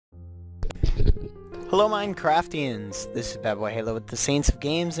Hello Minecraftians, this is BadBoyHalo with the Saints of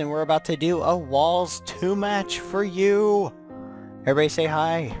Games, and we're about to do a Walls 2 match for you! Everybody say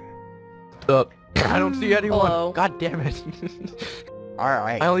hi. Up. I don't see anyone! Hello. God damn it!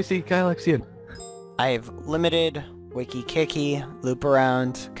 Alright. I only see Kylexian. I have Limited, Wiki Kiki, Loop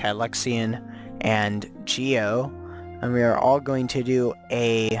Around, Kylexian, and Geo, and we are all going to do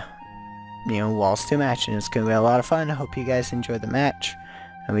a, Walls 2 match, and it's going to be a lot of fun. I hope you guys enjoy the match,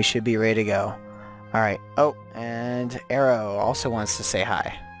 and we should be ready to go. Alright, oh, and Arrow also wants to say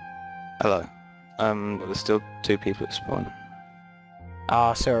hi. Hello. There's still 2 people at spawn.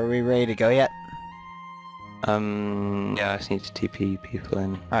 So are we ready to go yet? Yeah, I just need to TP people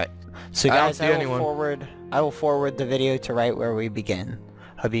in. Alright, so guys, I will forward the video to right where we begin.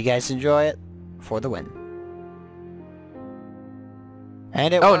 Hope you guys enjoy it for the win.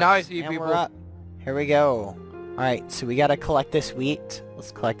 And it works, now I see and people. We're up. Here we go. Alright, so we gotta collect this wheat.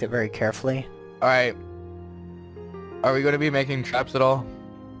 Let's collect it very carefully. Alright. Are we going to be making traps at all?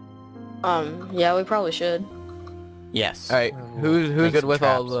 Yeah, we probably should. Yes. Alright, who's Make good some with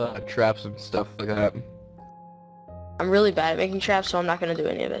all traps. the traps and stuff like that? I'm really bad at making traps, so I'm not gonna do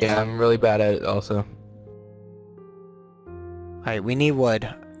any of it. Yeah, I'm really bad at it also. Alright, we need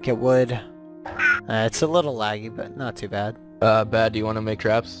wood. Get wood. It's a little laggy, but not too bad. Bad, do you want to make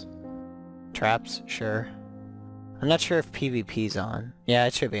traps? Traps? Sure. I'm not sure if PvP's on. Yeah,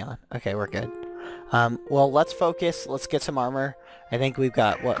 it should be on. Okay, we're good. Well, let's focus. Let's get some armor. I think we've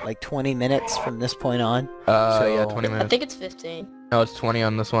got, what, like 20 minutes from this point on? Yeah, 20 I minutes. think it's 15. No, it's 20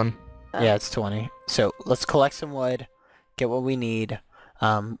 on this one. Yeah, it's 20. So, let's collect some wood, get what we need.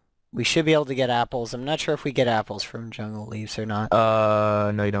 We should be able to get apples. I'm not sure if we get apples from jungle leaves or not.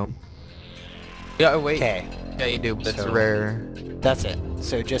 No you don't. Yeah, wait. Okay. Yeah, you do, but it's So- rare. That's it.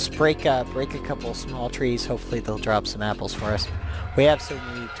 So just break a couple small trees. Hopefully they'll drop some apples for us. We have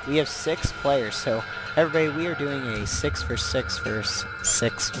 6 players, so everybody, we are doing a 6 versus 6 versus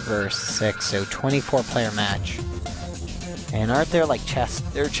 6 versus 6, so 24 player match. And aren't there like chests?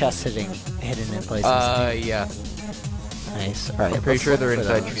 There are chests hidden in places. Yeah. Nice. All right. I'm pretty let's sure look they're for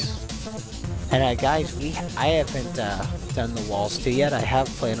inside those. trees. And guys, I haven't done the Walls 2 yet. I have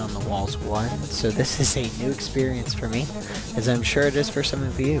played on the Walls 1, so this is a new experience for me, as I'm sure it is for some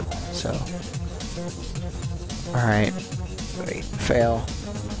of you. So, all right, wait, fail.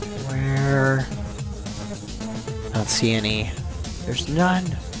 Where? I don't see any. There's none.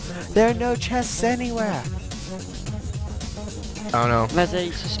 There are no chests anywhere. I don't know. There's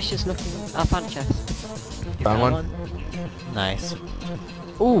a suspicious looking... I found a chest. You Found one? Nice.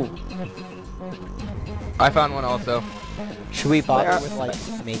 Ooh! I found one also. Should we bother with like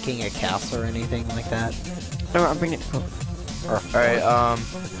making a castle or anything like that? No, I'm bringing it to cook. Or Alright,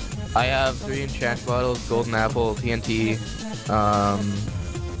 I have 3 enchant bottles, golden apple, TNT,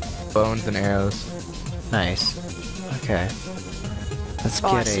 bones and arrows. Nice. Okay. Let's Oh,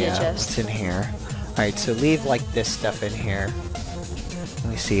 I get see a chest. what's in here. Alright, so leave like this stuff in here. Let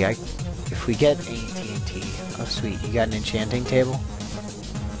me see, if we get any TNT. Oh sweet, you got an enchanting table?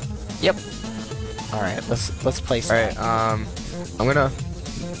 Yep. Alright, let's place Alright, that. I'm gonna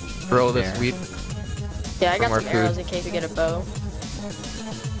throw this There. wheat. Yeah, I got more some arrows food. in case we get a bow.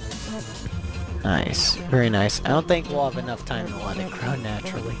 Nice. Very nice. I don't think we'll have enough time to let it grow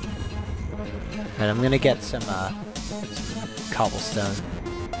naturally. Alright, I'm gonna get some cobblestone.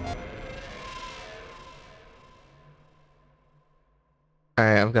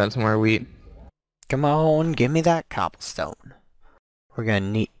 Alright, I've got some more wheat. Come on, give me that cobblestone. We're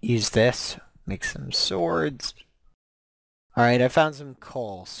gonna use this, make some swords. Alright, I found some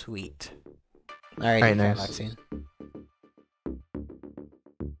coal, sweet. Alright, Nice. Maxine.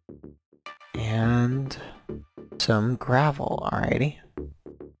 And some gravel, alrighty.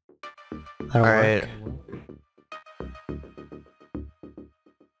 That'll Alright. work.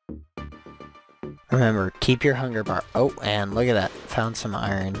 Remember, keep your hunger bar. Oh, and look at that. Found some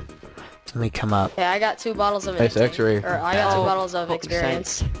iron. So let me come up. Yeah, I got 2 bottles of Nice anything. X-ray. Or I got 2 Oh, bottles of fuck's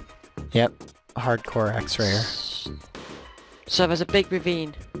experience. Yep, hardcore X-rayer. So there's a big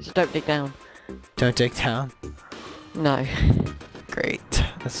ravine, so don't dig down. Don't dig down. No. Great.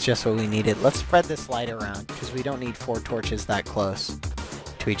 That's just what we needed. Let's spread this light around, because we don't need 4 torches that close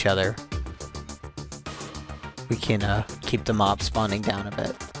to each other. We can keep the mob spawning down a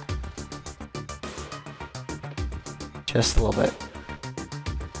bit. Just a little bit.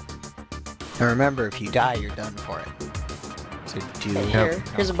 And remember, if you die, you're done for it. So do... Hey,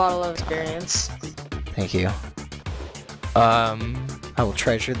 here's a bottle of experience. Thank you. I will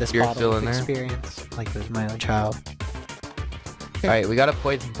treasure this You're bottle still of in there? experience like it was my own child. Alright, we got a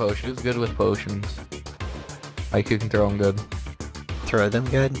poison potion. Who's good with potions? Like, who can throw them good? Throw them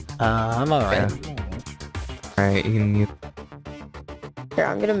good? I'm alright. Yeah. Alright, you can use... Here,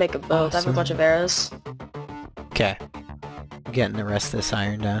 I'm gonna make a boat. I have a bunch of arrows. Okay. Getting the rest of this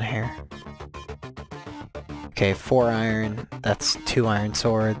iron down here. Okay, 4 iron. That's 2 iron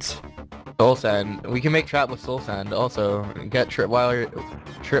swords. Soul sand. We can make trap with soul sand also. Get trip wires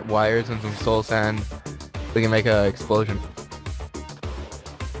and some soul sand. We can make a explosion.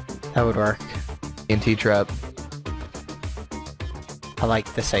 That would work. TNT trap. I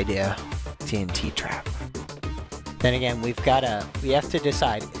like this idea. TNT trap. Then again, we have to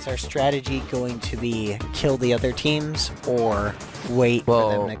decide, is our strategy going to be kill the other teams or wait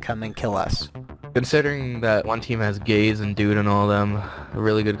for them to come and kill us? Considering that one team has Gaze and Dude and all them,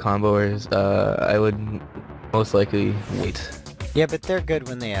 really good comboers, I would most likely wait. Yeah, but they're good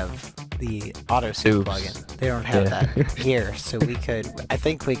when they have the auto suit plugin. They don't have that here, so I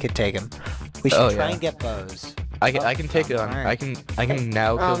think we could take them. We should try and get bows. I can take it on. I can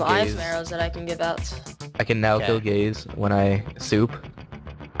now kill Gaze. I have some arrows that I can give out. I can now kill Gaze when I soup.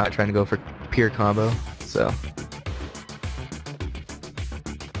 I'm not trying to go for pure combo, so.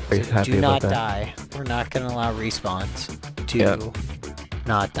 So do not die. We're not gonna allow respawns. Do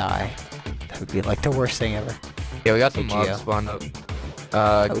not die. That would be like the worst thing ever. Yeah, we got some mobs spawned up.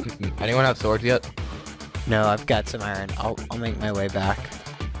 Anyone have swords yet? No, I've got some iron. I'll make my way back.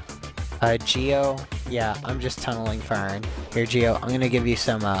 Geo, yeah, I'm just tunneling for iron. Here, Geo, I'm gonna give you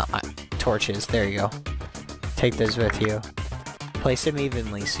some torches. There you go. Take those with you. Place them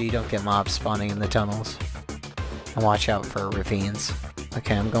evenly so you don't get mobs spawning in the tunnels. And watch out for ravines.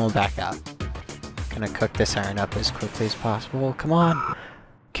 Okay, I'm going back up. Gonna cook this iron up as quickly as possible. Come on!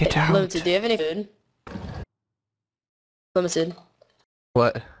 Get out! Limited, do you have any food? Limited.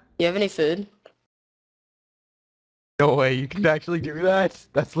 What? Do you have any food? No way, you can actually do that?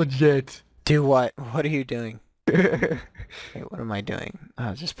 That's legit. Do what? What are you doing? Wait, what am I doing?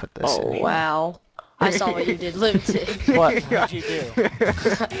 I'll just put this in here. Oh, wow. I saw what you did, Limited. What did you do?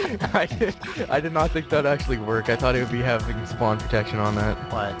 I did not think that'd actually work. I thought it would be having spawn protection on that.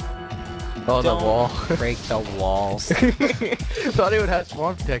 What? Oh, the wall. Break the walls. Thought it would have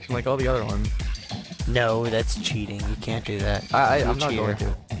spawn protection like all the other ones. No, that's cheating. You can't do that. I'm not going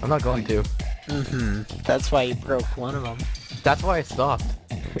to. I'm not going to. That's why you broke one of them. That's why I stopped.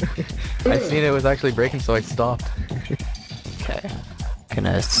 I seen it was actually breaking, so I stopped. Okay.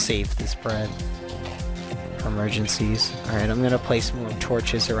 Gonna save this bread for emergencies. Alright, I'm gonna place more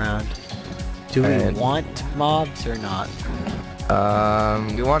torches around. Do we want mobs or not?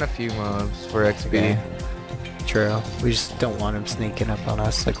 We want a few mobs for XP. Okay. True. We just don't want them sneaking up on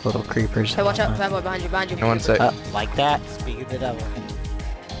us like little creepers. Hey, watch out, bad boy, behind you. No, 1 sec. Like that? Speak of the devil.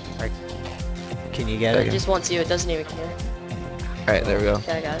 Alright. Can you get it? It just wants you, it doesn't even care. Alright, there we go.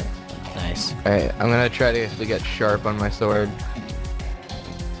 Yeah, I got it. Nice. Alright, I'm gonna try to get sharp on my sword.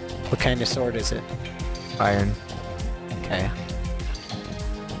 What kind of sword is it? Iron. Okay.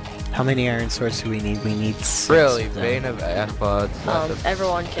 How many iron swords do we need? We need 6 Really, of them. Bane of Asphods.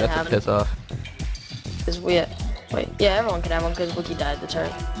 Everyone can have piss off. Cause yeah, everyone can have one because Wiki died the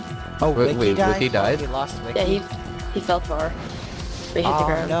turret. Oh, Wait, Wiki died? Wiki died? We lost Wiki? Yeah, he fell far. But he hit the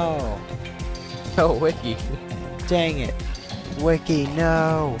ground. No. Oh, Wiki. Dang it. Wiki,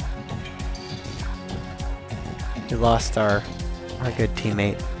 no. We lost our good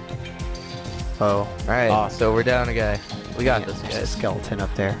teammate. Oh. Alright, so we're down a guy. We got this, There's a guys. skeleton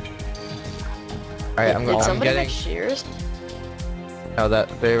up there. Alright, Did somebody getting... make shears? Oh,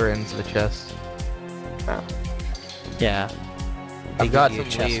 they were into the chest. Oh. Yeah. I've They got give you a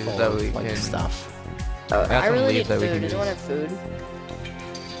some chest leaves full that of, we like, can... stuff. Oh, got I some really leaves need that we food. can Does anyone use. have food?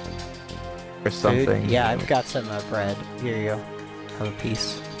 Or something. Food? Yeah, I've got some bread. Here you go. Have a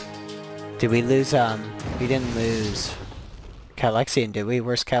piece. Did we lose, we didn't lose Kylexian, did we?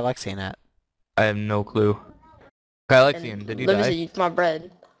 Where's Kylexian at? I have no clue. Kylexian, did you die? Limited, eat my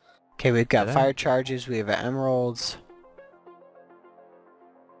bread. Okay, we've got Did I? fire charges, we have emeralds.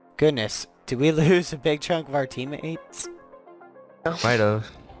 Goodness, did we lose a big chunk of our teammates? Might have.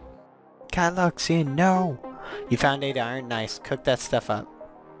 Kylexian, no! You found 8 iron? Nice. Cook that stuff up.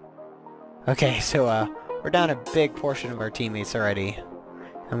 Okay, so, we're down a big portion of our teammates already.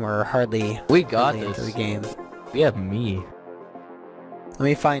 And we're hardly We got into the this. game. We have me. Let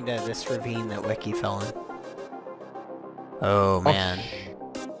me find this ravine that Wiki fell in. Oh, man.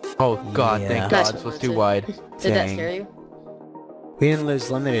 Oh god, Yeah. thank Nice god, this one, was too Sid. wide. Did that Dang. scare you? We didn't lose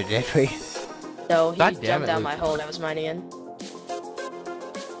limited, did we? No, he God damn jumped it, down Luke. my hole that was mining in.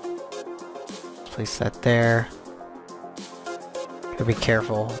 Place that there. Gotta be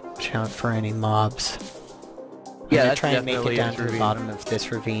careful. Watch out for any mobs. I'm gonna that's try and make definitely it down this to the ravine. bottom of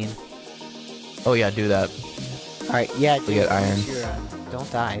this ravine. Oh yeah, do that. Alright, yeah, dude. get iron. Where's your, Don't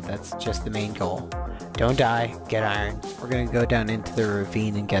die. That's just the main goal. Don't die. Get iron. We're gonna go down into the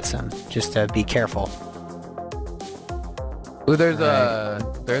ravine and get some. Just be careful. Ooh, there's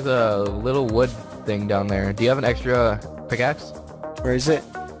a little wood thing down there. Do you have an extra pickaxe? Where is it?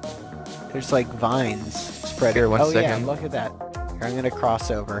 There's like vines spread. Here, one oh yeah, second. look at that. Here, I'm gonna cross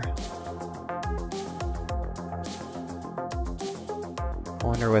over. I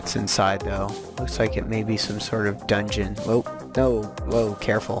wonder what's inside though. Looks like it may be some sort of dungeon. Whoa, no, whoa,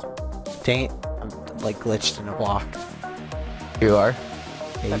 careful. Dang it, I'm like glitched in a block. Here you are.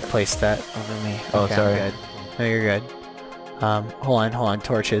 Yeah, you placed that over me. Oh, Okay, sorry. I'm good. No, you're good. Hold on,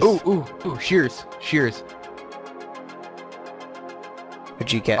 torches. Ooh, shears.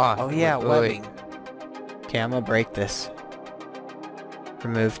 What'd you get? Ah, oh yeah, wait. webbing. Okay, I'm gonna break this.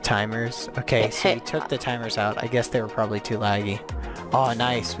 Remove timers. Okay, so you took the timers out. I guess they were probably too laggy. Oh,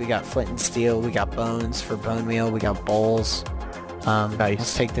 nice. We got flint and steel. We got bones for bone meal. We got bowls. Nice.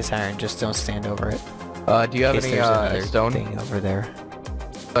 Let's take this iron. Just don't stand over it. Do you have In case any there's another stone? thing over there?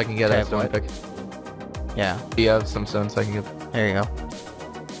 So I can get Okay, a stone what? pick. Yeah. Do you have some stone so I can get? There you go.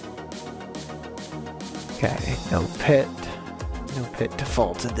 Okay. No pit. No pit to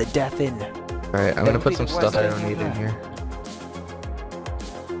fall to the death in. Alright, I'm gonna That'll put be some the stuff worst I thing don't need in ever. here.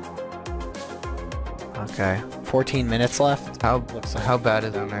 Okay. 14 minutes left. How how bad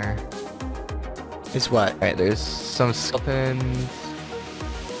is down there? Is what? Alright, there's some skeletons,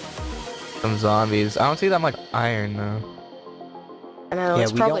 some zombies. I don't see that much iron though. I know, Yeah,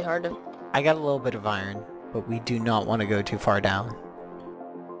 it's we probably don't- hard to... I got a little bit of iron, but we do not want to go too far down.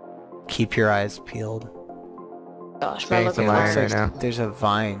 Keep your eyes peeled. Gosh, Getting man, look some at iron that. right now. There's a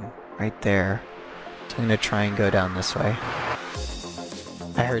vine right there. So I'm gonna try and go down this way.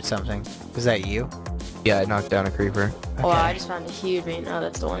 I heard something. Was that you? Yeah, I knocked down a creeper. Oh, I just found a huge vein. Oh,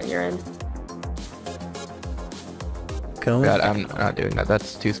 that's the one you're in. Go. God, I'm not doing that.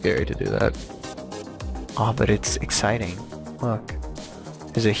 That's too scary to do that. Oh, but it's exciting. Look.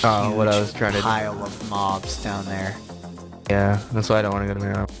 There's a huge Oh, what I was trying to do. pile of mobs down there. Yeah, that's why I don't want to go to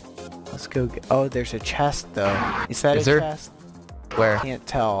my Let's go get... Oh, there's a chest though. Is that Is a there? chest? Where? Can't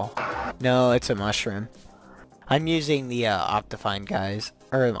tell. No, it's a mushroom. I'm using the Optifine guys.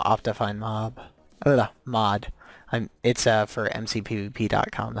 Or Optifine mod. It's for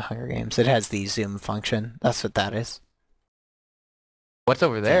mcpvp.com, the Hunger Games. It has the zoom function. That's what that is. What's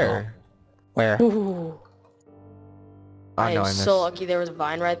over there? Where? Ooh. Oh, I no, am I missed. so lucky there was a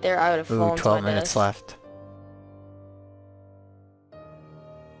vine right there. I would have Ooh, fallen to 12 my minutes death. left.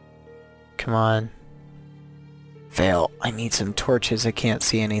 Come on. Fail. I need some torches. I can't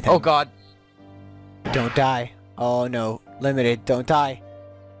see anything. Oh god. Don't die. Oh no. Limited. Don't die.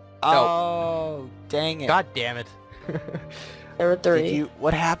 Oh, dang it. God damn it. There were 3. Did you...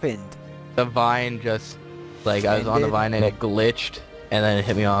 What happened? The vine just, like, I was on the Ended? vine and it glitched, and then it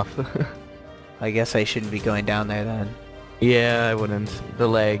hit me off. I guess I shouldn't be going down there then. Yeah, I wouldn't. The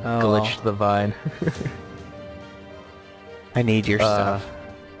leg Oh. glitched the vine. I need your stuff.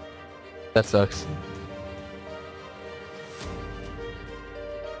 That sucks.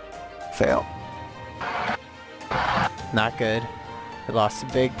 Fail. Not good. We lost a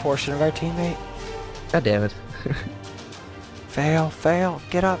big portion of our teammate. God damn it. Fail, fail.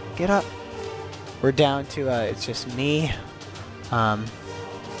 Get up, get up. We're down to, it's just me.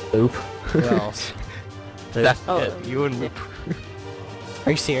 Oop. Who else? That's Oh. it. You and Loop.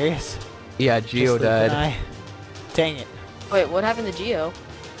 Are you serious? Yeah, Just Geo Luke and died. I? Dang it. Wait, what happened to Geo?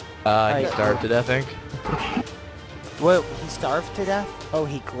 He Alright. starved to death, I think. What, he starved to death? Oh,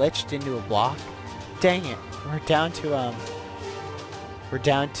 he glitched into a block? Dang it. We're down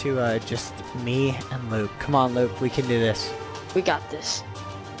to, just me and Luke. Come on, Luke, we can do this. We got this.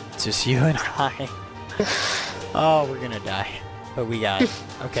 It's just you and I. Oh, we're gonna die. But we got it.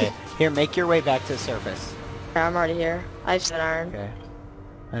 Okay, here, make your way back to the surface. I'm already here. I have 7 iron. Okay.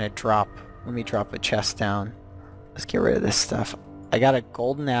 I'm gonna drop, let me drop a chest down. Let's get rid of this stuff. I got a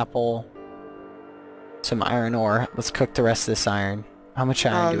golden apple, some iron ore. Let's cook the rest of this iron. How much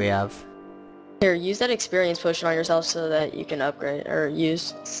iron do we have? Here, use that experience potion on yourself so that you can upgrade or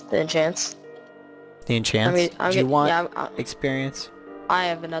use the enchants. The enchants? Do you want yeah, experience? I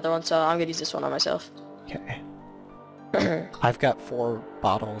have another one, so I'm gonna use this one on myself. Okay. I've got 4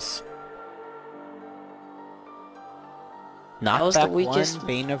 bottles. Knock was the back weakest- one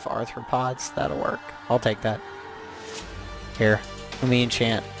vein of arthropods. That'll work. I'll take that. Here, let me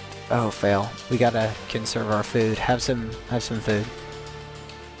enchant. Oh, fail. We gotta conserve our food. Have some food.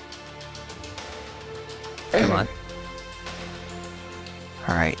 Come on.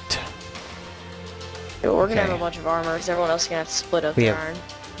 Alright. We're gonna have Okay. a bunch of armor because everyone else is gonna have to split up We their have- iron.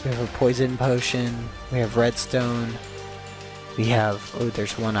 We have a poison potion. We have redstone. We have, oh,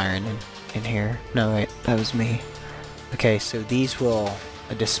 there's 1 iron in here. No, wait, that was me. Okay, so these will,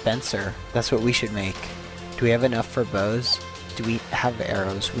 a dispenser. That's what we should make. Do we have enough for bows? Do we have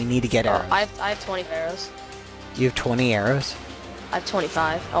arrows? We need to get arrows. I have 20 arrows. You have 20 arrows? I have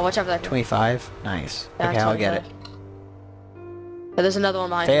 25. Oh, watch out for that. 25? Nice. Yeah, Okay, I'll get it. 25. Yeah, there's another one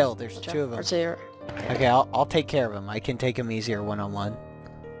behind Fail, you. there's Watch 2 out. of them. Or to your... Okay, I'll take care of them. I can take them easier one-on-one.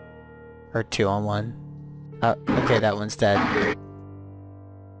 Or 2-on-1. Okay, that one's dead.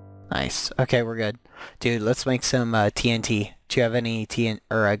 Nice. Okay, we're good. Dude, let's make some TNT. Do you have any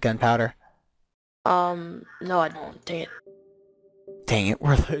gunpowder? No, I don't. Dang it. Dang it,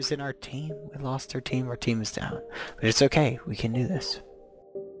 we're losing our team. We lost our team. Our team is down. But it's okay. We can do this.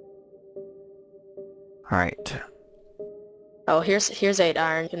 Alright. Oh, here's 8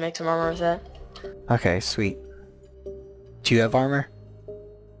 iron. You can make some armor with that. Okay, sweet. Do you have armor?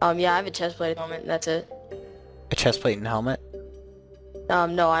 Yeah, I have a chestplate at the moment. That's it. A chestplate and helmet?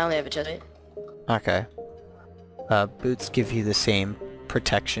 No, I only have a chestplate. Okay. Boots give you the same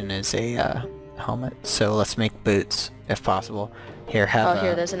protection as a helmet, so let's make boots, if possible. Here, have Oh,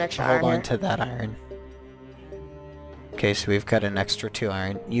 here, there's an extra hold iron on here. to that iron. Okay, so we've got an extra 2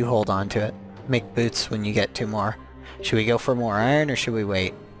 iron. You hold on to it. Make boots when you get 2 more. Should we go for more iron, or should we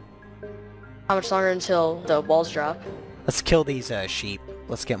wait? How much longer until the walls drop? Let's kill these sheep.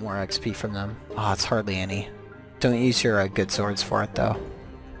 Let's get more XP from them. Oh, it's hardly any. Don't use your good swords for it, though.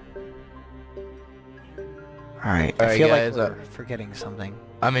 Alright, I Alright, feel guys, like we're forgetting something.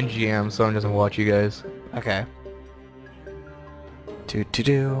 I'm in GM, so I'm just gonna watch you guys. Okay.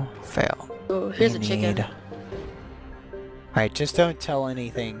 Fail. Oh, here's We a chicken. need- Alright, just don't tell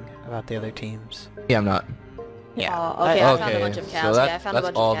anything about the other teams. Yeah, I'm not. Yeah. Okay, I found a Okay, bunch of so cows. Yeah, I found a that's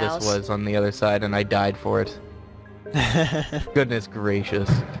bunch all of cows. this was on the other side, and I died for it. Goodness gracious.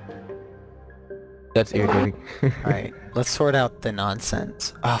 That's irritating. Alright, let's sort out the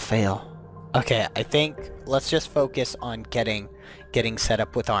nonsense. Ah, fail. Okay, I think let's just focus on getting set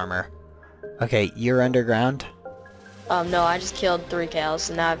up with armor. Okay, you're underground? No, I just killed 3 cows,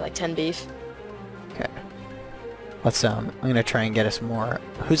 and now I have like 10 beef. Okay. Let's I'm gonna try and get us more.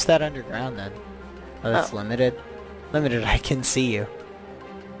 Who's that underground then? Oh, that's Oh. limited? Limited, I can see you.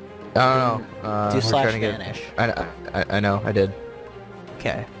 I don't know. Do we're slash trying to get- vanish. I know, I did.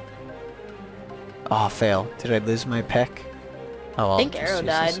 Okay. Oh, fail. Did I lose my pick? Oh, well, I think just Arrow use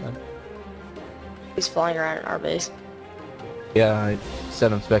this died. one. He's flying around in our base. Yeah, I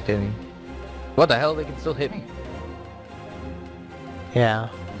said I'm spectating. What the hell? They can still hit me. Yeah,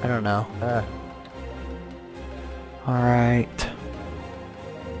 I don't know. Alright.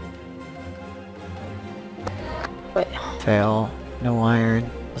 Wait, Fail. No iron.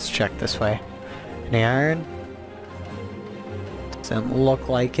 Let's check this way. Any iron? Doesn't look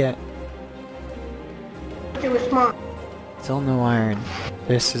like it. Still no iron.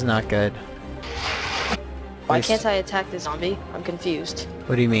 This is not good. why Least- can't I attack the zombie? I'm confused.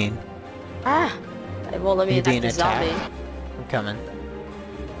 What do you mean? Ah! It won't let me You attack being the attacked? zombie. I'm coming.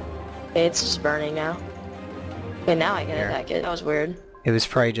 Okay, it's just burning now. Okay, now I can Here. attack it. That was weird. It was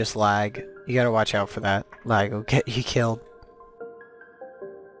probably just lag. You gotta watch out for that. Lag will get you killed.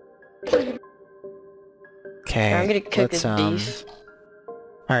 Okay, I'm gonna cook let's, this beef.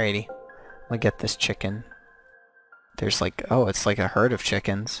 Alrighty. I'll get this chicken. There's like, oh, it's like a herd of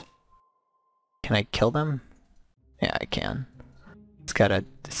chickens. Can I kill them? Yeah, I can. It's got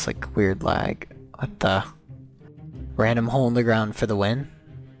it's like weird lag. What the? Random hole in the ground for the win?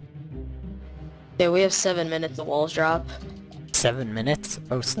 Okay, we have 7 minutes. The walls drop. 7 minutes?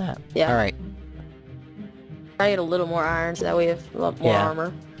 Oh snap. Yeah. Alright. Try to get a little more iron so that we have a lot more Yeah.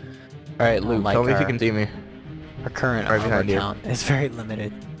 armor. Alright, Luke, like tell me if our- you can see me. Our current Right armor behind you. count is very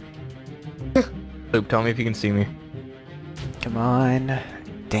limited. Luke, tell me if you can see me. Come on.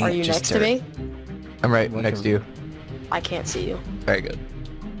 Dang Are it, you just next to dirt. me? I'm right Look next at- to you. I can't see you. Very good.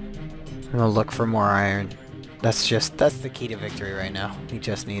 I'm gonna look for more iron. That's the key to victory right now. We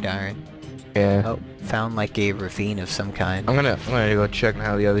just need iron. Yeah. Oh, found like a ravine of some kind. I'm gonna go check on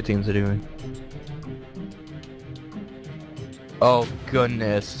how the other teams are doing. Oh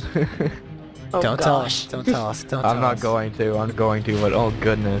goodness. Oh Don't tell gosh. us. Don't tell us. Don't I'm tell not us. going to. I'm going to, but oh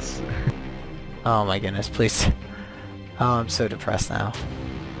goodness. Oh my goodness, please. Oh, I'm so depressed now.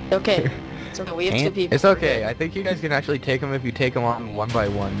 Okay. So we have 2 Can't- people. It's okay. I think you guys can actually take them if you take them on one by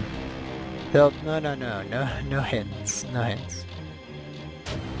one. No hints. No hints.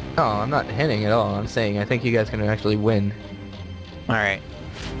 No, I'm not hinting at all. I'm saying I think you guys can actually win. Alright.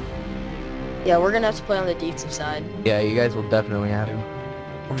 Yeah, we're gonna have to play on the defensive side. Yeah, you guys will definitely have to.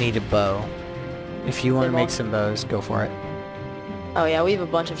 We'll need a bow. If you want to They make won't- some bows, go for it. Oh yeah, we have a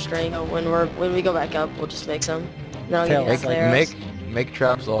bunch of string. Oh, when we go back up, we'll just make some. Then I'll give you Fail, half like, the arrows. Make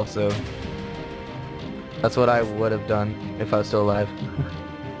traps also. That's what I would have done if I was still alive.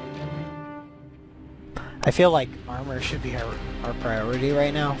 I feel like armor should be our priority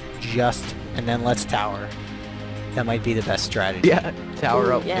right now. And then let's tower. That might be the best strategy. Yeah,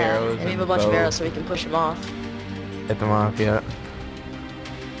 tower up Yeah, arrows and we have and a bunch of bow. arrows so we can push them off. Hit them off, yeah.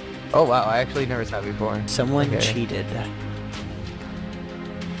 Oh wow, I actually never saw that before. Someone Okay. cheated.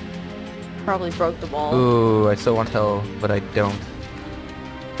 Probably broke the wall. Ooh, I still want to tell, but I don't.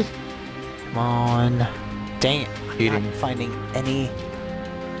 Come on. Dang it. I'm Cheating. not finding any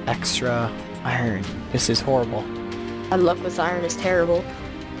extra iron. This is horrible. My luck with iron is terrible.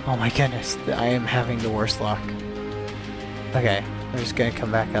 Oh my goodness. I am having the worst luck. Okay. I'm just gonna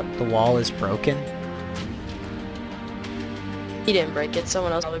come back up. The wall is broken. He didn't break it,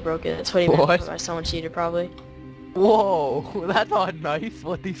 someone else probably broke it. That's what he meant What? by someone cheated probably. Whoa, that's not nice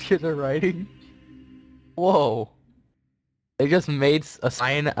what these kids are writing. Whoa. They just made a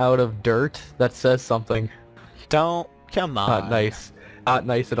sign out of dirt that says something. Don't. Come on. Not nice. Not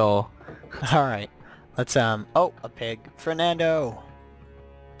nice at all. Alright. Let's, oh, a pig. Fernando!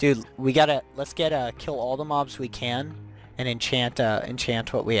 Dude, let's kill all the mobs we can, and enchant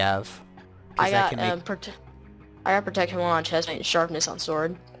what we have. 'Cause I that got, can I got protection 1 on chest plate and sharpness on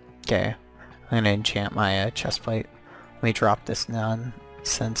sword. Okay. I'm gonna enchant my chest plate. Let me drop this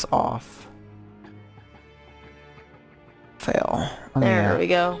nonsense off. Fail. There we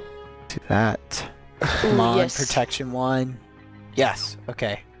go. Do that. Ooh, Come on, yes. protection 1. Yes,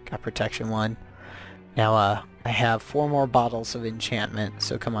 okay. Got protection 1. Now, I have 4 more bottles of enchantment,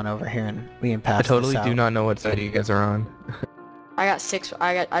 so come on over here and we can pass I totally this out. do not know what side you guys are on. I just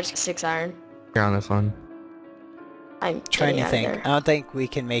got 6 iron. You're on this one. I'm Trying to getting think. out I of there. don't think we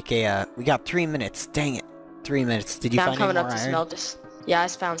can make a, we got 3 minutes. Dang it. 3 minutes. Did you Yeah, I'm find coming any up more to iron? smelt this. Yeah, I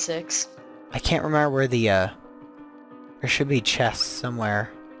just found 6. I can't remember where the, there should be chests somewhere.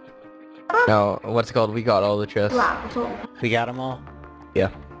 No, what's it called? We got all the chests. We got them all? Yeah.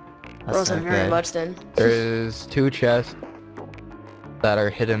 That's Wasn't not very good. much then. There's 2 chests that are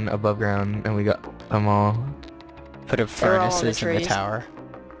hidden above ground, and we got them all. Put a They're all in the furnaces in the trees. tower.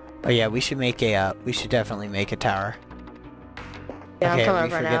 Oh yeah, we should make a, we should definitely make a tower. Yeah, Okay, I'm are we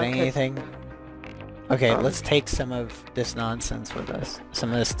coming up right now. forgetting anything? Okay, Um, let's take some of this nonsense with us.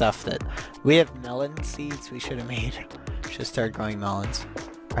 Some of the stuff that... We have melon seeds we should have made. Should start growing melons.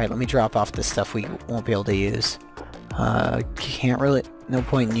 Alright, let me drop off the stuff we won't be able to use. Can't really... No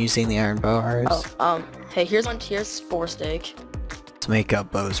point in using the iron bars. Oh, hey, here's 4 steak. Let's make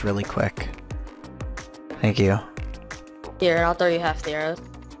up bows really quick. Thank you. Here, and I'll throw you half the arrows.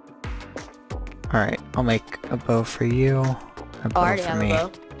 Alright, I'll make a bow for you. A Oh, bow I already for have me. a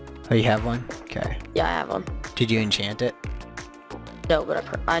bow. Oh, you have one? Okay. Yeah, I have one. Did you enchant it? No, but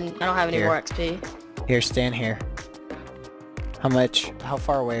I don't have any Here. more XP. Here, stand here. How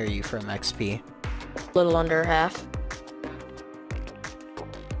far away are you from XP? A little under half.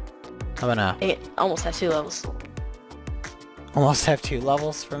 How about now? Dang it, almost have 2 levels. Almost have 2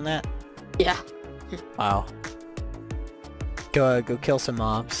 levels from that? Yeah. Wow. Go kill some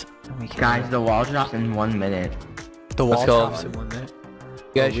mobs. And we can, Guys, the wall drops in 1 minute. the wall let's go. drops in 1 minute.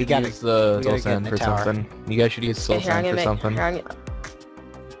 You guys we should gotta- use the we soul gotta get in sand the for tower. something. You guys should use soul Okay, here, I'm sand gonna for make... something. Here,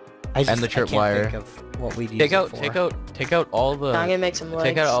 I And the can't tripwire. think of what we'd use Take it out, for. take out all I'm the, gonna make some legs.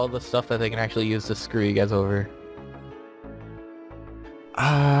 take out all the stuff that they can actually use to screw you guys over.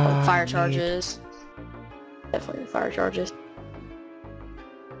 Fire need- charges. Definitely fire charges.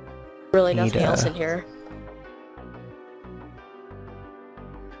 Really Need, nothing else in here.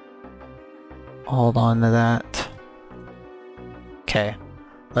 Hold on to that. Okay.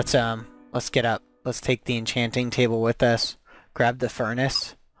 Let's get up. Let's take the enchanting table with us. Grab the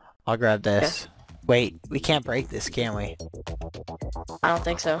furnace. I'll grab this. Wait, we can't break this, can we? I don't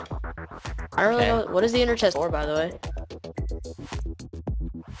think so. I don't really Okay. know. What is the inner chest for, by the way?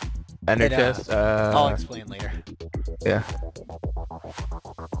 Ender It, chest, I'll explain later. yeah.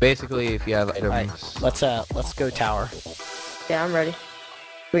 Basically, if you have items, Let's go tower. Yeah, I'm ready.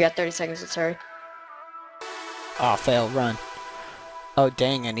 We got 30 seconds to start. Oh, fail, run. Oh,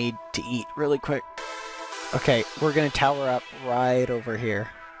 dang, I need to eat really quick. Okay, we're gonna tower up right over here.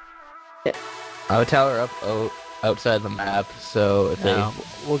 I would tower up outside the map, so if No,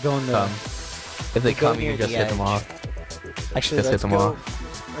 we'll go in they the... come, if they we'll go come, you near can just the hit them edge. off. Actually, Just hit let's them go...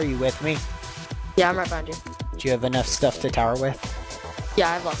 off. Are you with me? Yeah, I'm right behind you. Do you have enough stuff to tower with? Yeah,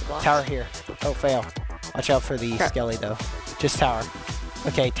 I have lots of blocks. Tower here. Oh, fail. Watch out for the Crap. skelly, though. Just tower.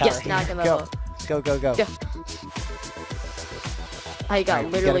 Okay, tower Yes, here. now I can Go. level up. Go, go, go. Go. I got Alright,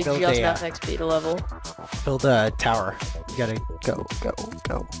 we literally gotta just build enough XP to level. Build a tower. You gotta go, go,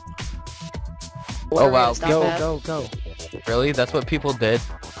 go. Oh wow, It's not bad. Go. really? That's what people did?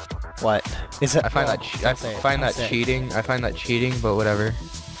 What? Is it? I find that Don't say it, find don't that say it. cheating. I find that cheating, but whatever.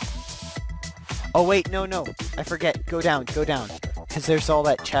 Oh wait, no. I forget. Go down. Because there's all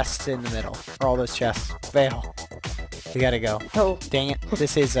that chests in the middle. Or all those chests. Fail. We gotta go. Oh, Dang it.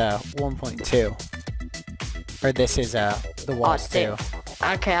 This is 1.2. Or this is the walls damn. too.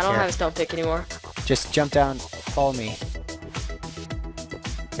 okay, I don't Here. have a stone pick anymore. Just jump down. Follow me.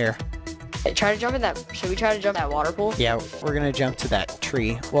 Here. Hey, try to jump in that. Should we try to jump that water pool? Yeah, we're gonna jump to that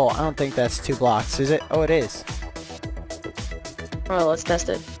tree. Well, I don't think that's 2 blocks, is it? Oh, it is. Oh, let's test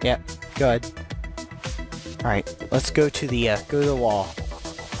it. Yep. Go ahead. Alright, let's go to the wall.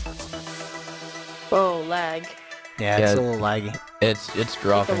 Oh, lag. Yeah, it's Yeah. a little laggy. It's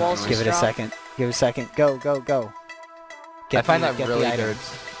dropping. The walls Give it a drop. second. Give it a second. Go. I find that get really the good.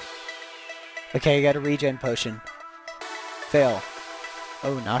 items. Okay, you got a regen potion. Fail.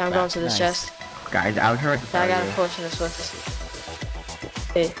 Oh, knockback. I'm going to this Nice. chest. Guys, I was trying to I tell got a you. potion of swiftness.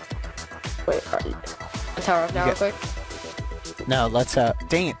 Hey. Wait, are you... Tower up now real get- quick. No, let's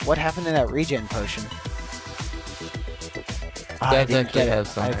dang it, what happened to that regen potion? Ah, I Guys didn't actually get it. have I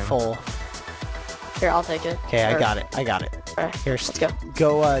something. had full. Here, I'll take it. Okay, I Or- got it. Alright, Here, let's go.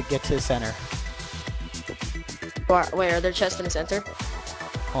 Go get to the center. Wait, are there chests in the center?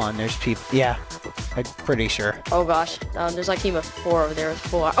 Hold on, there's people. Yeah, I'm pretty sure. Oh gosh, there's like a team of 4 over there with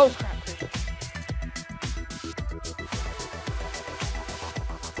 4. Oh crap!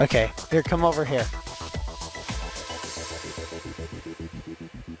 Okay, here, come over here.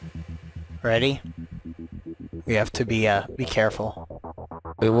 Ready? We have to be careful.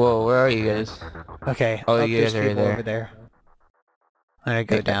 Wait, whoa, where are you guys? Okay. Oh, up, you there's guys are people there. over there. I'm gonna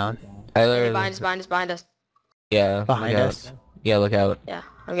go Okay. down. I Hey, literally. behind us. Yeah. Behind look out. us. Yeah, look out. Yeah,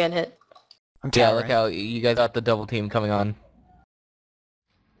 I'm getting hit. I'm Yeah, towering. look out. You guys got the double team coming on.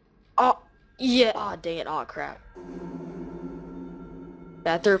 Oh, yeah. Oh, dang it. Oh, crap.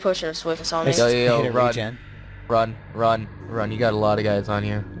 Yeah, I threw a potion of swiftness on me. Just Yo, hit a run. regen. Run. You got a lot of guys on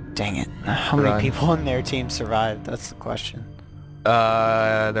you. Dang it. How many Run. people in their team survived? That's the question.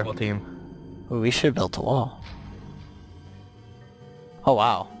 Their whole team. Ooh, we should have built a wall. Oh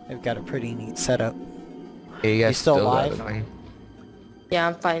wow, they've got a pretty neat setup. Yeah, you guys still got alive? it going. Yeah,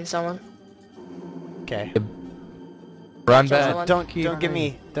 I'm fighting someone. Okay. Run Kill back. someone. Don't Keep give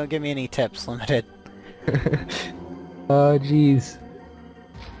me any tips. Limited. Oh, jeez.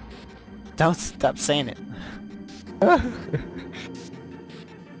 Don't stop saying it.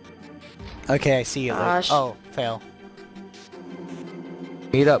 Okay, I see you. Luke. Gosh. Oh, fail.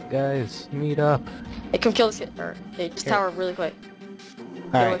 Meet up, guys. Meet up. Hey, come kill this kid. Or, hey, just Here. tower really quick.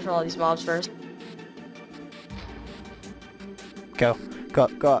 All Get away right, from all these mobs first. go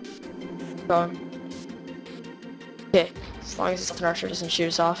up. Going. Okay, as long as this archer doesn't shoot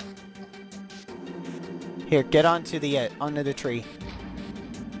us off. Here, get onto the tree.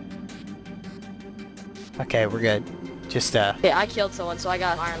 Okay, we're good. Just Okay, I killed someone, so I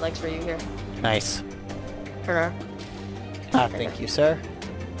got iron legs for you here. nice. Turn around. Ah, thank you, sir.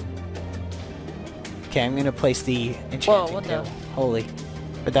 Okay, I'm gonna place the enchanting what the- table. Holy,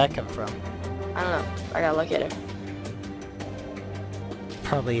 where'd that come from? I don't know. I gotta look at it.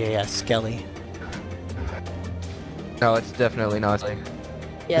 Probably a skelly. No, it's definitely not. Yeah,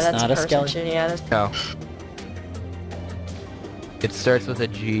 It's that's not a a person skeleton? shooting at us. No. It starts with a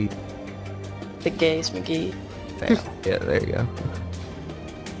G. The gays McGee. Fail. Yeah, there you go.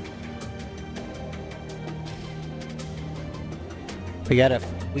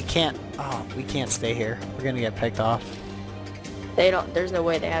 We can't stay here. We're gonna get picked off. There's no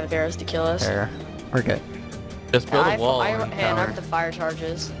way they have arrows to kill us. There. We're good. Just build I a wall. I and knocked tower. the fire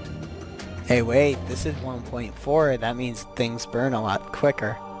charges. Hey, wait, this is 1.4. That means things burn a lot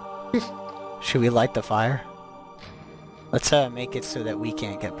quicker. Should we light the fire? Let's make it so that we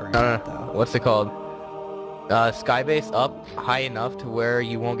can't get burned out, though. What's it called? Skybase up high enough to where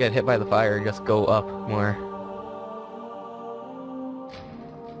you won't get hit by the fire. Just go up more.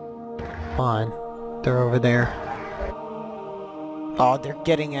 Come on. They're over there. Oh, they're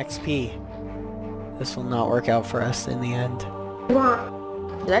getting XP. This will not work out for us in the end.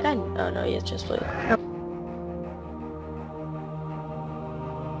 Is that guy? Oh no, he has just played.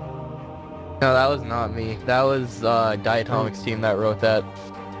 No, that was not me. That was Diatomic's team that wrote that.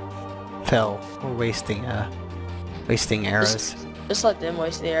 Phil, we're wasting arrows. Just let them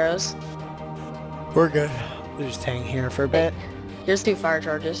waste the arrows. We're good. We'll just hang here for a bit. Here's 2 fire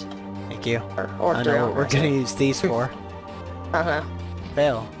charges. Thank you. Or I 3. know what we're gonna use these for. I don't know.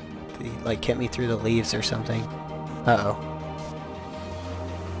 Fail. Did he, like, hit me through the leaves or something? Uh-oh.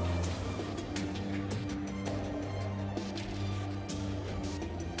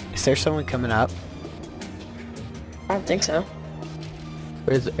 Is there someone coming up? I don't think so.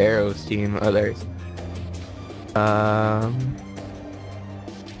 Where's Arrow's team? Oh, there he is.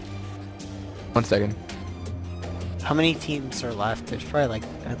 1 second. How many teams are left? There's probably like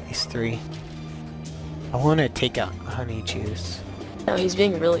at least 3. I want to take out Honey Juice. No, he's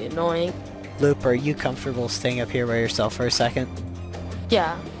being really annoying. Loop, are you comfortable staying up here by yourself for a second?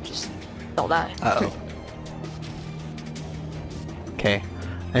 Yeah, just don't die. Uh-oh. Okay.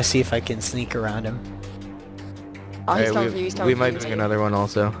 Let's see if I can sneak around him. Oh, he's Alright, coming for you, he's coming we for might you. make another one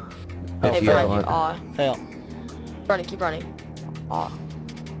also. Oh, Hey, If you behind you. want. Aw. Fail. Keep running. Aw.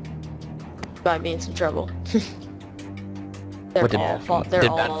 Might be in some trouble. They're What did- all fall. They're did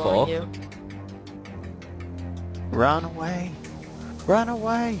all Bat following fall? you. Run away. Run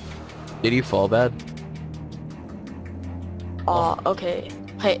away. Did you fall bad? Okay.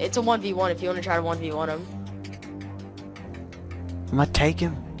 Hey, it's a 1v1 if you want to try to 1v1 him. I'm gonna take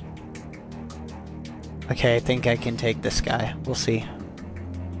him. Okay, I think I can take this guy. We'll see.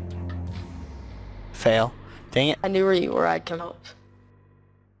 Fail. Dang it. I knew where you were, I'd come up.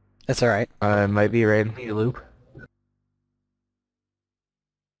 That's alright. I might be right in the loop.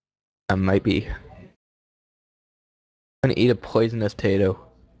 I might be. I'm gonna eat a poisonous potato.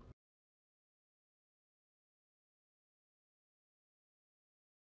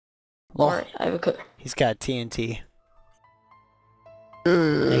 Well, Alright, I have a cook. he's got TNT.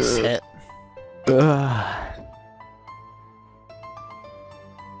 Nice hit. Ugh.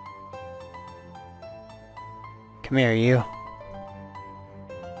 Come here, you.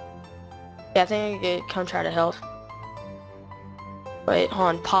 Yeah, I think I could come try to help. Wait, hold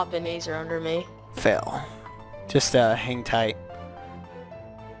on, pop and Ace are under me. Fail. Just hang tight.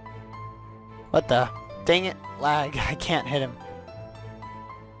 What the? Dang it. Lag. I can't hit him.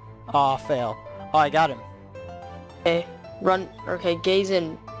 Aw, fail. Oh, I got him. Okay, run. Okay, Gaze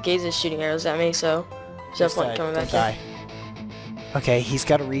is shooting arrows at me, so there's no Just, point coming don't back die. Okay, he's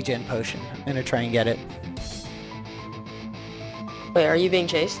got a regen potion. I'm gonna try and get it. here. Wait, are you being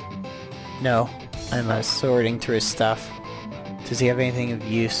chased? No. I'm sorting through his stuff. Does he have anything of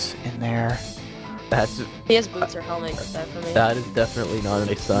use in there? That's He has boots or helmet, got that for me. that is definitely not a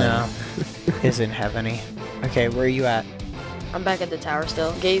nice sign. No. He doesn't have any. Okay, where are you at? I'm back at the tower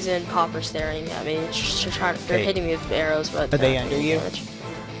still. Gaze and Pop are staring at me. They're Hey. hitting me with arrows, but Are they they're not under doing you? damage.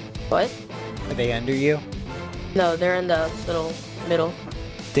 What? Are they under you? No, they're in the little middle.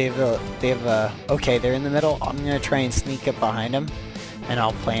 They have a, okay, they're in the middle. I'm gonna try and sneak up behind them, and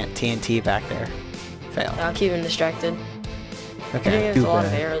I'll plant TNT back there. Fail. I'll keep him distracted. I think Okay. there's a lot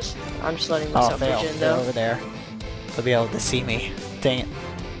of arrows. I'm just letting Oh, myself fail. push in They're though. over there. They'll be able to see me. Dang it.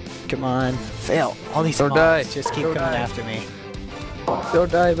 Come on. Fail. All these Don't mobs die. just keep Don't coming die. after me.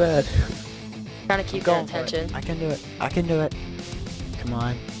 Don't die bad. Trying to keep their Going for it. attention. I can do it. I can do it. Come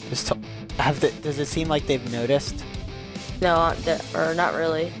on. Just does it seem like they've noticed? No, or not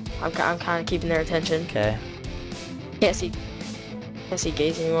really. I'm kind of keeping their attention. Okay. Can't see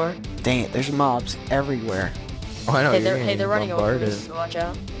Gaze anymore. Dang it. There's mobs everywhere. Oh, I know, Hey, you're they're getting running over bombarded. me, so watch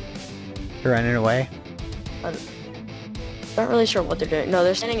out. They're running away. I'm not really sure what they're doing. No,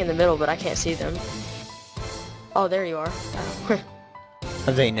 they're standing in the middle, but I can't see them. Oh, there you are.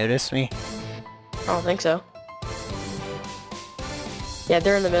 Have they noticed me? I don't think so. Yeah,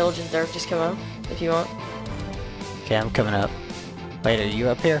 they're in the middle. Just come up if you want. Okay, I'm coming up. Wait, are you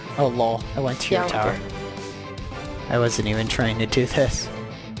up here? Oh, lol. I went to Yeah, your I'm up tower. I wasn't even trying to do this.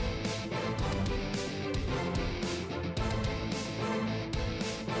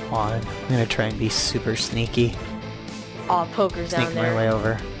 Come on. I'm gonna try and be super sneaky. Oh, Poker's down Sneak my way there.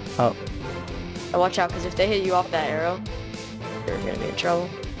 over. Oh, Watch out, because if they hit you off that arrow, you're gonna be in trouble.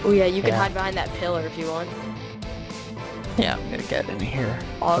 Oh yeah, you can Yeah. hide behind that pillar if you want. yeah, I'm gonna get in here.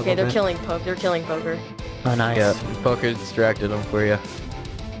 Oh, a okay, they're little bit. killing They're killing Poker. Oh, nice. Yeah, poker distracted them for you.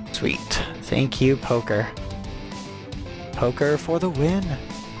 Sweet. Thank you, Poker. Poker for the win.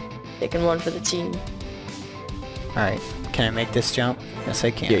 Taking one for the team. Alright, can I make this jump? Yes,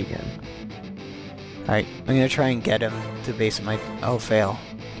 I can. Yeah, again. Alright, I'm gonna try and get him to the base of my... Oh, fail.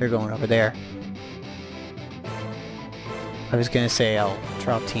 They're going over there. I was gonna say I'll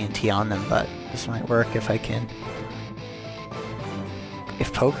drop TNT on them, but this might work if I can.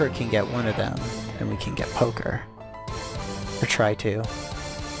 If Poker can get one of them, then we can get Poker. Or try to.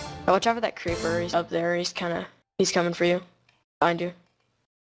 Oh, watch out for that creeper. He's up there. He's coming for you. Behind you.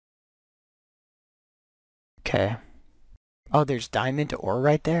 Okay. Oh, there's diamond ore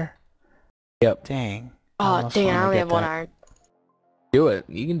right there? Yep. Dang. Oh, almost dang, I wanna only get have one that. iron. Do it.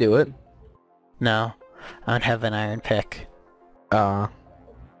 You can do it. No, I don't have an iron pick.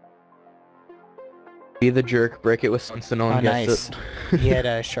 Be the jerk, break it with sunstone, Oh, and nice. it. He had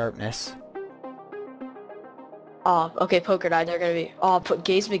a sharpness. Oh, okay, Poker died. They're gonna be. Oh,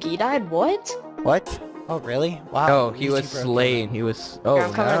 Gaze McGee died. What? What? Oh, really? Wow. No, he Luigi was broke slain. He was. Oh, Here,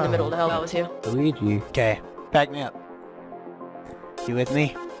 I'm coming in the no. middle to help out with you. Luigi. Okay, back me up. You with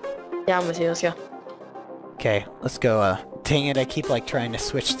me? Yeah, I'm with you. Let's go. Okay, let's go. Dang it, I keep like trying to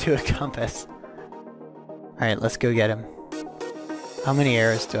switch to a compass. Alright, let's go get him. How many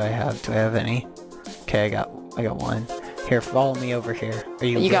arrows do I have? Do I have any? Okay, I got one. Here, follow me over here. Are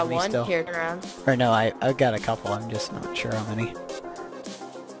you You with got me one? still? Here, turn around. Or no, I've got a couple. I'm just not sure how many.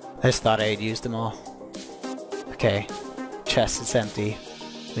 I just thought I had used them all. Okay, chest is empty.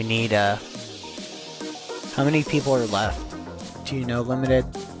 We need how many people are left? Do you know, Limited?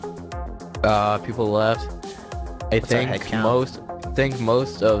 People left. I What's our head count?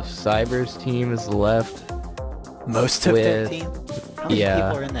 most of Cyber's team is left. Most of their With- team? How many yeah.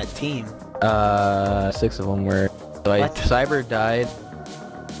 people are in that team? 6 of them were. So What? Cyber died.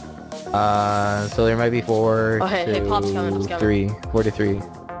 So there might be 4 Oh, hey, to Pop's coming, Pop's coming. 3. 4 to 3.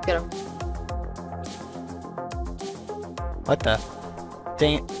 Get him. What the?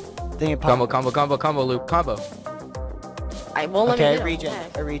 Dang it. Dang it, Pop. Combo, Luke, combo. I won't let Okay, I me regen.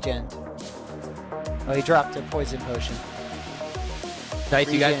 I regen. Oh, he dropped a poison potion.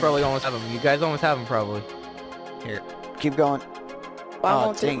 Nice, you guys Regen. probably almost have him. You guys almost have him, probably. Here, keep going. Why Oh,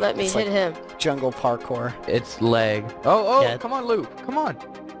 won't you dang, let me it's hit like- him? Jungle parkour. It's leg. Oh, Yeah. come on, Luke. Come on.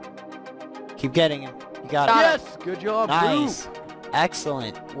 Keep getting him. You got Got it. it. Yes, good job, Nice.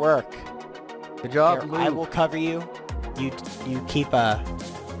 Excellent work. Luke. Good job, Here, Luke. I will cover you. You keep Hey,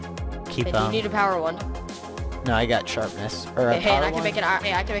 do you need a power one? No, I got sharpness. Or a Hey, and power I can make one? an iron.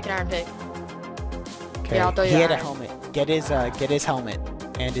 Hey, I can make an iron pick. Okay. Yeah, I'll throw you he the had a iron. helmet. Get his helmet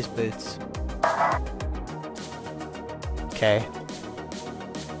and his boots. Okay.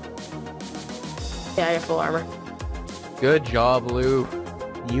 Yeah, I got full armor. Good job, Luke.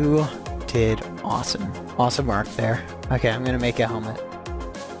 You did awesome. Awesome work there. Okay, I'm gonna make a helmet.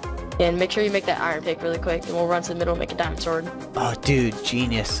 And make sure you make that iron pick really quick, and we'll run to the middle and make a diamond sword. Oh, dude,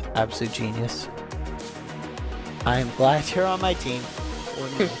 genius. Absolute genius. I am glad you're on my team. For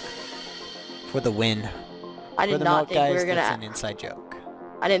the, for the win. I For did the not milk think we guys, were that's gonna. an inside joke.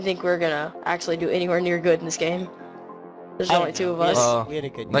 I didn't think we were gonna actually do anywhere near good in this game. There's I only don't 2 know. of us. Uh, We had a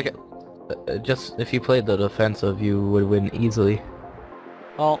good Like, game. just if you played the defensive, you would win easily.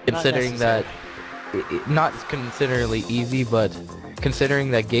 Well, not Considering that, necessarily. not considerably easy, but considering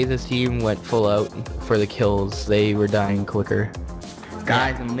that Gaze's team went full out for the kills, they were dying quicker.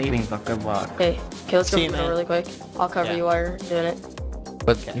 Guys, I'm leaving, but good luck. Okay, let's go See you, for the man. really quick. I'll cover Yeah. you while you're doing it.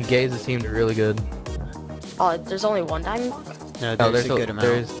 But Okay. Gaze's team did really good. Oh, there's only one diamond? No, No, there's a good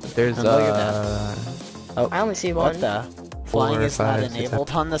amount. There's Oh, look at I only see one. What the? Flying 4, is not 5, 6,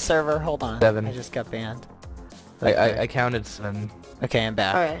 enabled on the server. Hold on. 7. I just got banned. I counted 7. Okay, I'm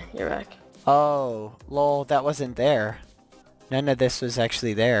back. Okay, you're back. Oh, lol, that wasn't there. None of this was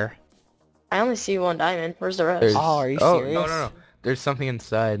actually there. I only see one diamond. Where's the rest? There's- Oh, are you No, serious? no. There's something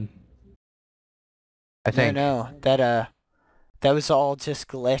inside. I think. No, that was all just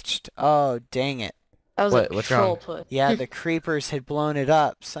glitched. Oh, dang it. That was What- a what's troll wrong? put. Yeah, the creepers had blown it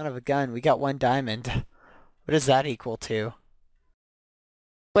up. Son of a gun. We got 1 diamond. What does that equal to?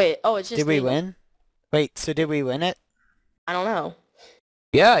 Wait, oh, it's just Did we legal. win? Wait, so did we win it? I don't know.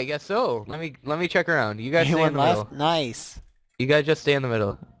 Yeah, I guess so. Let me check around. You guys stay in Anyone the left? middle. Nice. You guys just stay in the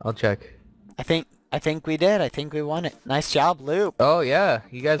middle. I'll check. I think we did. I think we won it. Nice job, Loop. Oh yeah,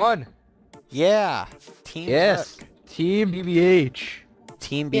 you guys won. Yeah. Team Yes. Team BBH.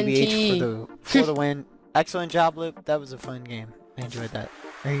 Team BBH TNT. for the win. Excellent job, Loop. That was a fun game. I enjoyed that.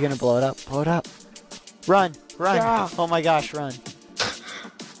 Are you gonna blow it up? Blow it up. Run! Run! Yeah. Oh my gosh, run.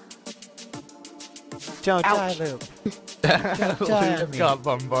 Don't Ouch. die, Loop. I on me. got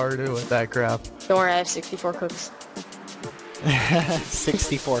bombarded with that crap. Don't worry, I have 64 cooks.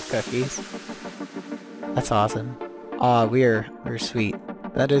 64 cookies. That's awesome. We're sweet.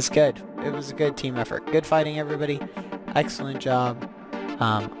 That is good. It was a good team effort. Good fighting, everybody. Excellent job.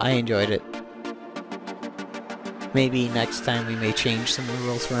 I enjoyed it. Maybe next time we may change some of the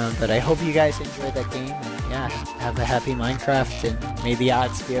rules around, but I hope you guys enjoyed that game, and yeah, have a happy Minecraft, and may the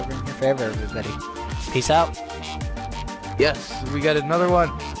odds be ever in your favor, everybody. Peace out. Yes, we got another one.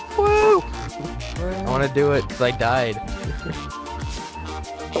 Woo! I want to do it because I died.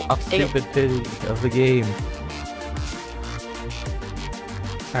 Off Dang it. stupid pity of the game.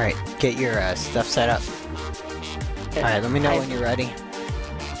 Alright, get your stuff set up. Alright, let me know when you're ready.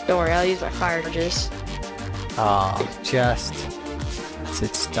 Don't worry, I'll use my fire charges. Oh, just as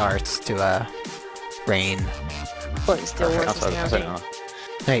it starts to rain. But it's still worth Outside, it. outside now.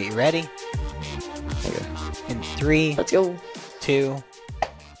 Alright, you ready? Okay. In 3, Let's go. 2,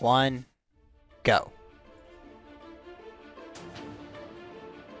 1, go.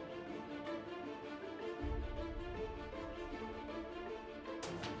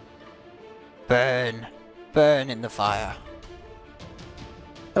 Burn. Burn in the fire.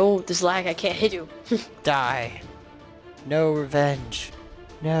 Oh, this lag, I can't hit you. Die. No revenge.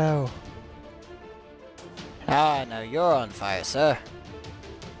 No. Ah, now you're on fire, sir.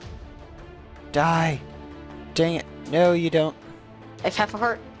 Die. Dang it. No, you don't. I have half a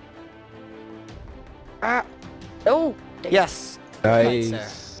heart. Ah. Oh. dang it. Yes. Good fight, sir.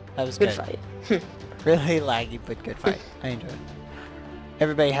 Nice. That was Good good. fight. Really laggy, but good fight. I enjoyed it.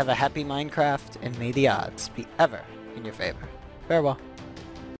 Everybody have a happy Minecraft, and may the odds be ever in your favor. Farewell.